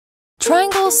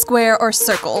Triangle, square, or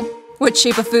circle? Which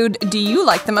shape of food do you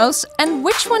like the most, and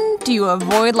which one do you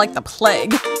avoid like the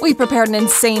plague? We prepared an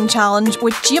insane challenge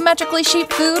with geometrically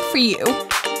shaped food for you.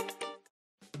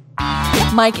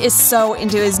 Mike is so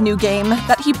into his new game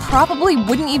that he probably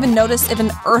wouldn't even notice if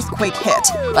an earthquake hit.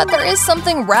 But there is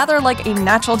something rather like a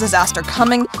natural disaster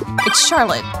coming. It's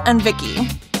Charlotte and Vicky.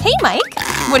 Hey, Mike!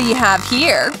 What do you have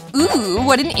here? Ooh,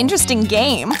 what an interesting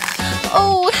game.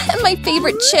 Oh, and my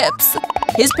favorite chips.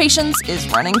 His patience is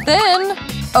running thin.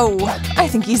 Oh, I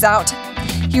think he's out.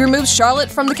 He removes Charlotte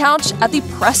from the couch at the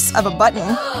press of a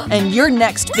button. And you're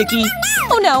next, Vicky.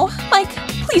 Oh no, Mike,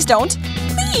 please don't.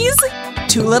 Please!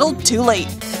 Too little, too late.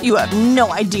 You have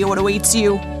no idea what awaits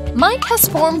you. Mike has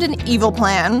formed an evil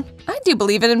plan. I do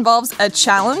believe it involves a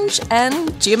challenge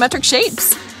and geometric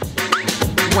shapes.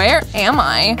 Where am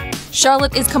I?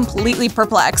 Charlotte is completely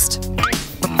perplexed.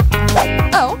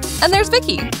 Oh, and there's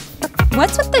Vicky.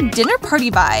 What's with the dinner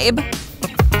party vibe?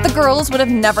 The girls would have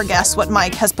never guessed what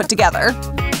Mike has put together.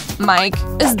 Mike,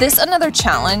 is this another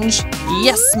challenge?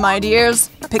 Yes, my dears.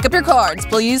 Pick up your cards,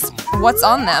 please. What's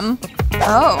on them?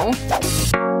 Oh.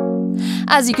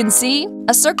 As you can see,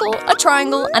 a circle, a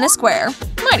triangle, and a square.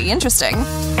 Mighty interesting.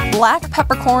 Black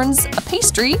peppercorns, a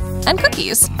pastry, and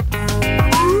cookies.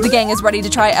 The gang is ready to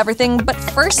try everything, but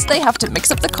first they have to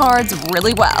mix up the cards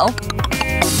really well.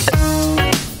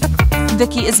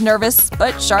 Vicky is nervous,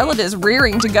 but Charlotte is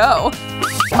rearing to go.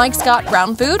 Mike's got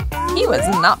ground food. He was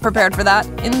not prepared for that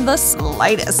in the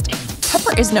slightest.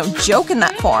 Pepper is no joke in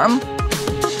that form.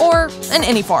 Or in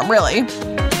any form, really.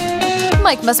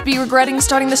 Mike must be regretting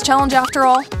starting this challenge after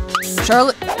all.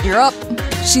 Charlotte, you're up.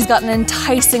 She's got an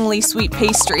enticingly sweet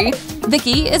pastry.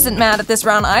 Vicky isn't mad at this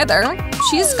round either.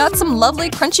 She's got some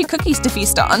lovely crunchy cookies to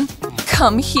feast on.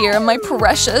 Come here, my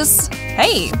precious.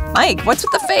 Hey, Mike, what's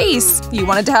with the face? You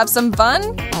wanted to have some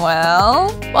fun? Well,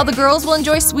 while the girls will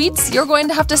enjoy sweets, you're going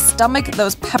to have to stomach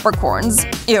those peppercorns.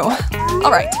 Ew.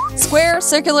 Alright, square,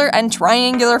 circular, and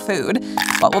triangular food.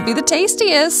 What will be the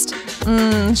tastiest?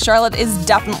 Charlotte is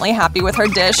definitely happy with her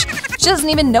dish. She doesn't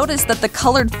even notice that the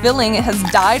colored filling has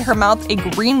dyed her mouth a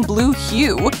green-blue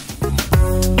hue.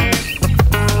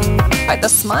 Quite the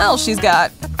smile she's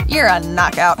got. You're a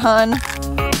knockout, hun.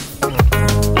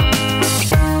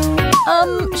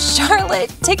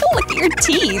 Charlotte, take a look at your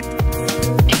teeth.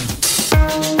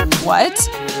 What?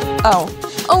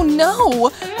 Oh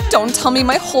no! Don't tell me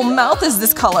my whole mouth is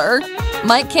this color.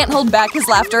 Mike can't hold back his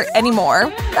laughter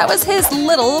anymore. That was his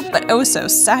little, but oh so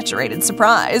saturated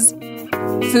surprise.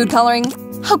 Food coloring?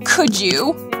 How could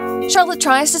you? Charlotte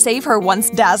tries to save her once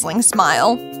dazzling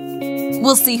smile.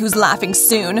 We'll see who's laughing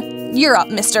soon. You're up,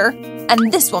 mister.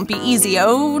 And this won't be easy,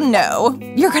 oh no.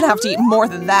 You're gonna have to eat more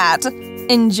than that.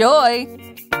 Enjoy!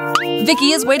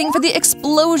 Vicky is waiting for the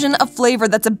explosion of flavor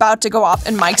that's about to go off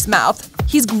in Mike's mouth.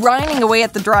 He's grinding away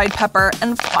at the dried pepper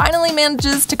and finally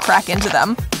manages to crack into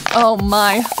them. Oh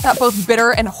my, that both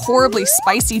bitter and horribly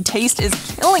spicy taste is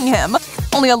killing him.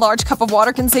 Only a large cup of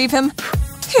water can save him.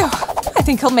 Phew, I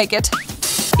think he'll make it.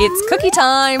 It's cookie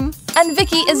time! And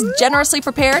Vicky is generously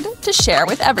prepared to share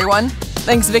with everyone.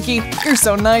 Thanks, Vicky. You're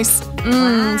so nice.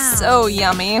 So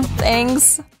yummy.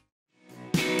 Thanks.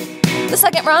 The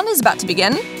second round is about to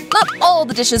begin. Not all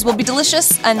the dishes will be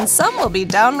delicious, and some will be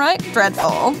downright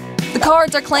dreadful. The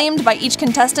cards are claimed by each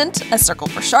contestant, a circle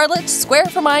for Charlotte, square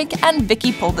for Mike, and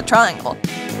Vicky pulled the triangle.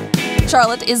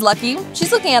 Charlotte is lucky.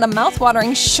 She's looking at a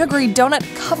mouth-watering sugary donut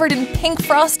covered in pink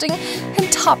frosting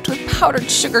and topped with powdered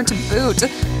sugar to boot.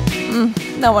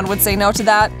 No one would say no to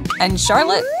that, and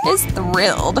Charlotte is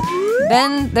thrilled.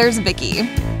 Then there's Vicky.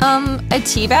 A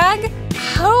tea bag?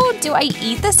 How do I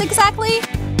eat this exactly?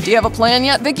 Do you have a plan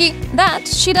yet, Vicky? That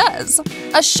she does.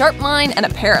 A sharp line and a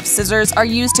pair of scissors are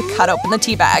used to cut open the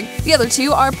tea bag. The other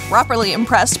two are properly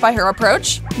impressed by her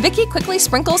approach. Vicky quickly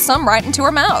sprinkles some right into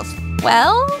her mouth.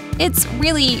 Well, it's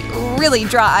really, really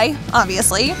dry,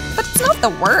 obviously, but it's not the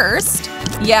worst.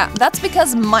 Yeah, that's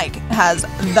because Mike has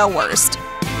the worst.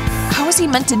 How is he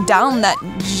meant to down that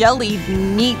jellied,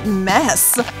 neat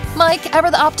mess? Mike,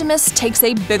 ever the optimist, takes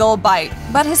a big ol' bite,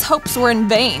 but his hopes were in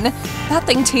vain. That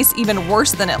thing tastes even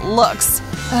worse than it looks.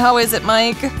 How is it,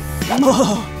 Mike?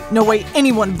 Ugh, no way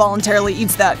anyone voluntarily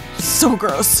eats that. So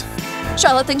gross.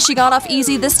 Charlotte thinks she got off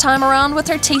easy this time around with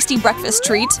her tasty breakfast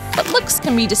treat, but looks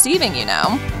can be deceiving, you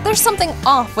know. There's something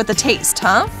off with the taste,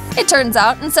 huh? It turns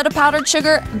out, instead of powdered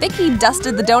sugar, Vicky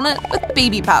dusted the donut with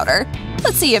baby powder.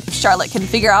 Let's see if Charlotte can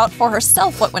figure out for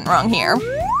herself what went wrong here.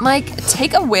 Mike,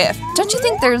 take a whiff. Don't you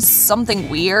think there's something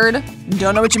weird?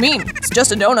 Don't know what you mean. It's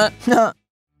just a donut.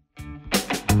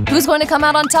 Who's going to come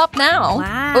out on top now?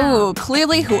 Wow. Ooh,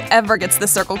 clearly whoever gets the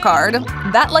circle card.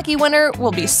 That lucky winner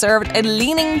will be served a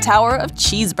leaning tower of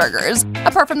cheeseburgers.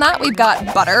 Apart from that, we've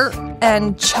got butter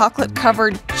and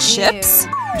chocolate-covered chips.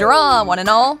 Draw, one and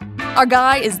all. Our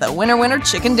guy is the winner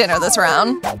chicken dinner this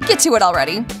round. Get to it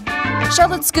already.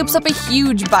 Charlotte scoops up a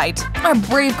huge bite. Our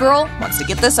brave girl wants to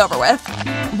get this over with.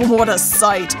 What a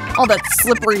sight. All that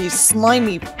slippery,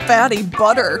 slimy, fatty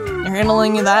butter. You're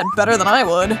handling that better than I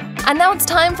would. And now it's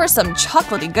time for some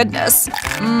chocolatey goodness.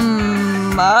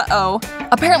 Uh-oh.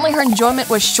 Apparently her enjoyment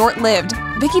was short-lived.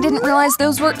 Vicky didn't realize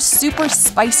those were super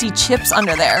spicy chips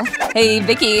under there. Hey,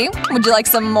 Vicky, would you like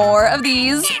some more of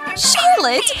these?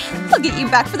 Charlotte, I'll get you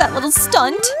back for that little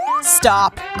stunt.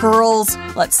 Stop, girls.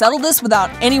 Let's settle this without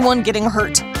anyone getting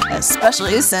hurt.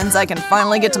 Especially since I can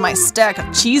finally get to my stack of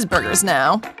cheeseburgers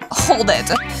now. Hold it.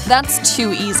 That's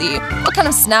too easy. What kind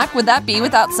of snack would that be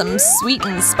without some sweet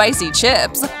and spicy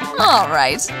chips?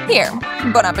 Alright, here,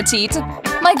 bon appetit.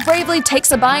 Mike bravely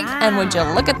takes a bite, and would you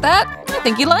look at that? I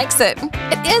think he likes it.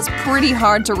 It is pretty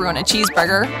hard to ruin a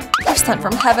cheeseburger. They're sent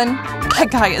from heaven. That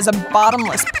guy is a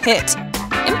bottomless pit.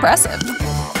 Impressive.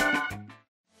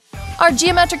 Our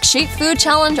geometric shape food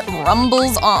challenge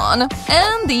rumbles on,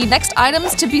 and the next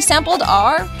items to be sampled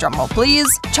are, drumroll please,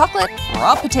 chocolate,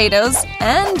 raw potatoes,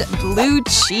 and blue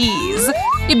cheese.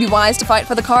 You'd be wise to fight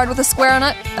for the card with a square on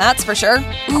it, that's for sure.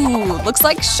 Ooh, looks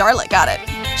like Charlotte got it.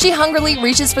 She hungrily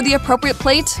reaches for the appropriate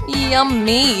plate.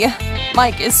 Yummy.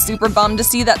 Mike is super bummed to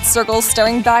see that circle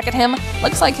staring back at him.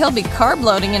 Looks like he'll be carb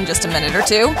loading in just a minute or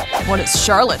two. What does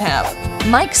Charlotte have?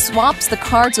 Mike swaps the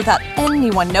cards without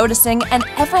anyone noticing, and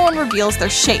everyone reveals their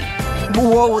shape.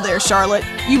 Whoa there, Charlotte.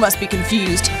 You must be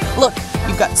confused. Look,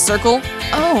 you've got circle.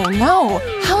 Oh no,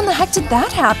 how in the heck did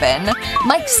that happen?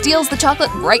 Mike steals the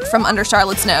chocolate right from under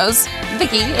Charlotte's nose.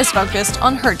 Vicky is focused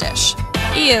on her dish.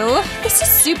 Ew, this is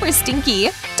super stinky.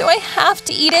 Do I have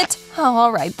to eat it? Oh,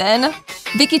 alright then.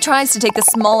 Vicky tries to take the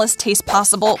smallest taste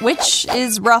possible, which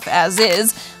is rough as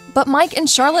is, but Mike and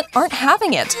Charlotte aren't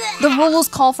having it. The rules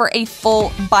call for a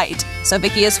full bite, so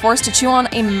Vicky is forced to chew on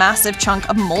a massive chunk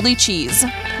of moldy cheese. Ugh,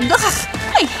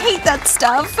 I hate that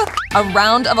stuff. A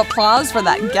round of applause for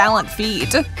that gallant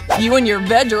feat. You and your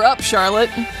veg are up, Charlotte.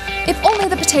 If only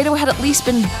the potato had at least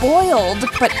been boiled,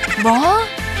 but raw?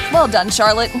 Well done,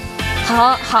 Charlotte.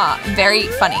 Ha ha, very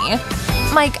funny.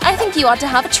 Mike, I think you ought to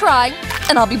have a try,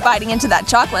 and I'll be biting into that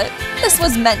chocolate. This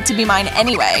was meant to be mine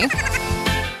anyway.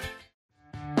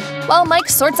 While Mike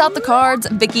sorts out the cards,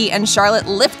 Vicky and Charlotte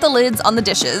lift the lids on the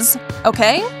dishes.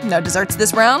 Okay, no desserts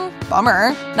this round.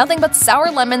 Bummer. Nothing but sour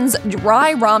lemons,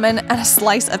 dry ramen, and a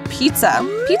slice of pizza.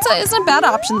 Pizza isn't a bad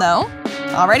option though.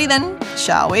 Alrighty then,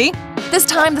 shall we? This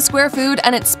time the square food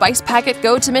and its spice packet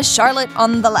go to Miss Charlotte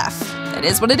on the left. It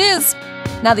is what it is.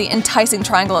 Now the enticing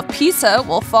triangle of pizza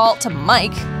will fall to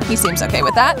Mike. He seems okay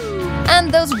with that.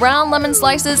 And those round lemon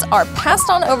slices are passed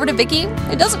on over to Vicky,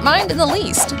 who doesn't mind in the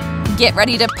least. Get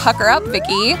ready to pucker up,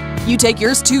 Vicky. You take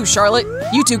yours too, Charlotte.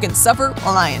 You two can suffer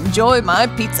while I enjoy my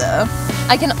pizza.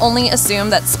 I can only assume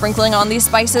that sprinkling on these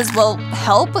spices will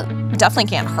help.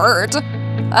 Definitely can't hurt.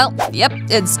 Well, yep,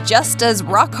 it's just as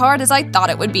rock hard as I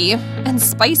thought it would be. And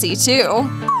spicy too.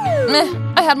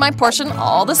 Meh, I had my portion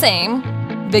all the same.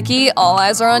 Vicky, all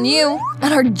eyes are on you.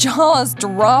 And her jaws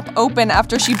drop open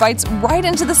after she bites right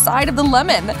into the side of the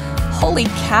lemon. Holy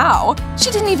cow, she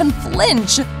didn't even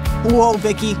flinch. Whoa,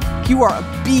 Vicky, you are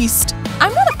a beast.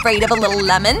 I'm not afraid of a little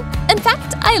lemon. In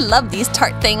fact, I love these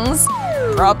tart things.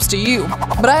 Props to you.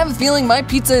 But I have a feeling my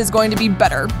pizza is going to be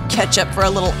better. Ketchup for a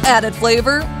little added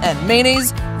flavor, and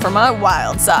mayonnaise for my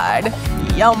wild side.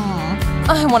 Yum.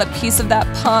 I want a piece of that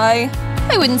pie.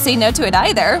 I wouldn't say no to it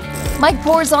either. Mike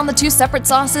pours on the two separate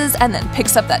sauces and then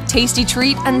picks up that tasty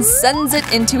treat and sends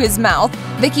it into his mouth.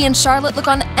 Vicky and Charlotte look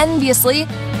on enviously.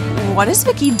 What is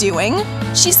Vicky doing?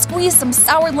 She squeezed some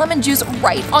sour lemon juice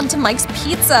right onto Mike's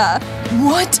pizza.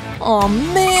 What? Aw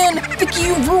man, Vicky,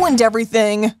 you ruined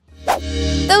everything.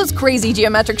 Those crazy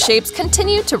geometric shapes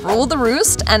continue to rule the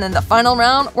roost, and in the final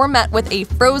round, we're met with a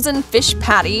frozen fish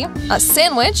patty, a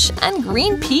sandwich, and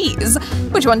green peas.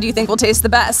 Which one do you think will taste the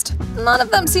best? None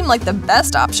of them seem like the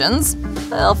best options.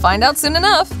 I'll find out soon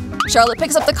enough. Charlotte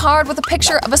picks up the card with a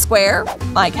picture of a square.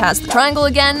 Mike has the triangle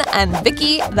again, and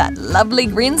Vicky that lovely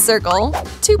green circle.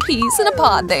 Two peas in a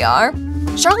pod they are.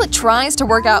 Charlotte tries to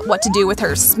work out what to do with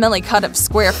her smelly cut of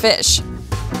square fish.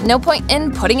 No point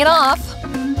in putting it off.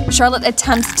 Charlotte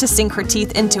attempts to sink her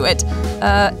teeth into it.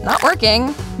 Not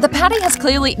working. The patty has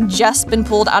clearly just been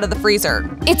pulled out of the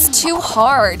freezer. It's too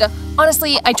hard.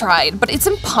 Honestly, I tried, but it's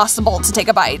impossible to take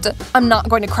a bite. I'm not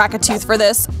going to crack a tooth for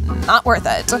this. Not worth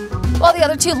it. While the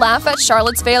other two laugh at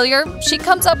Charlotte's failure, she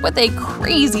comes up with a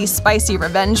crazy spicy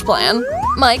revenge plan.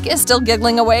 Mike is still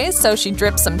giggling away, so she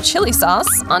drips some chili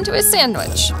sauce onto his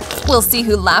sandwich. We'll see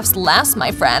who laughs last,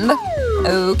 my friend.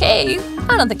 Okay,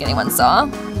 I don't think anyone saw.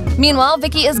 Meanwhile,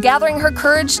 Vicky is gathering her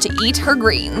courage to eat her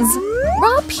greens.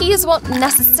 Raw peas won't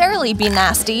necessarily be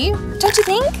nasty, don't you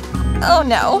think? Oh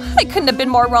no, I couldn't have been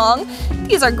more wrong.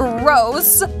 These are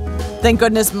gross. Thank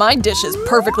goodness my dish is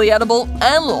perfectly edible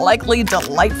and likely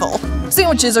delightful.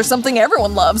 Sandwiches are something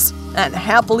everyone loves and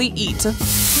happily eat.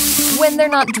 When they're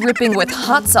not dripping with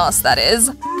hot sauce, that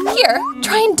is. Here,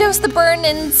 try and douse the burn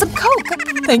in some Coke.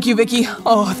 Thank you, Vicky.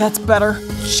 Oh, that's better.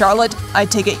 Charlotte, I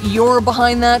take it you're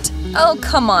behind that? Oh,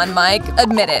 come on, Mike.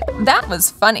 Admit it. That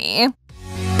was funny.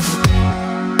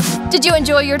 Did you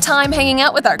enjoy your time hanging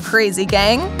out with our crazy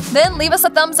gang? Then leave us a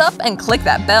thumbs up and click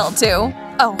that bell, too.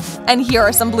 Oh, and here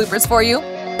are some bloopers for you.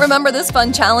 Remember this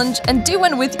fun challenge and do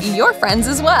one with your friends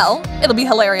as well. It'll be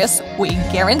hilarious. We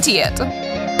guarantee it.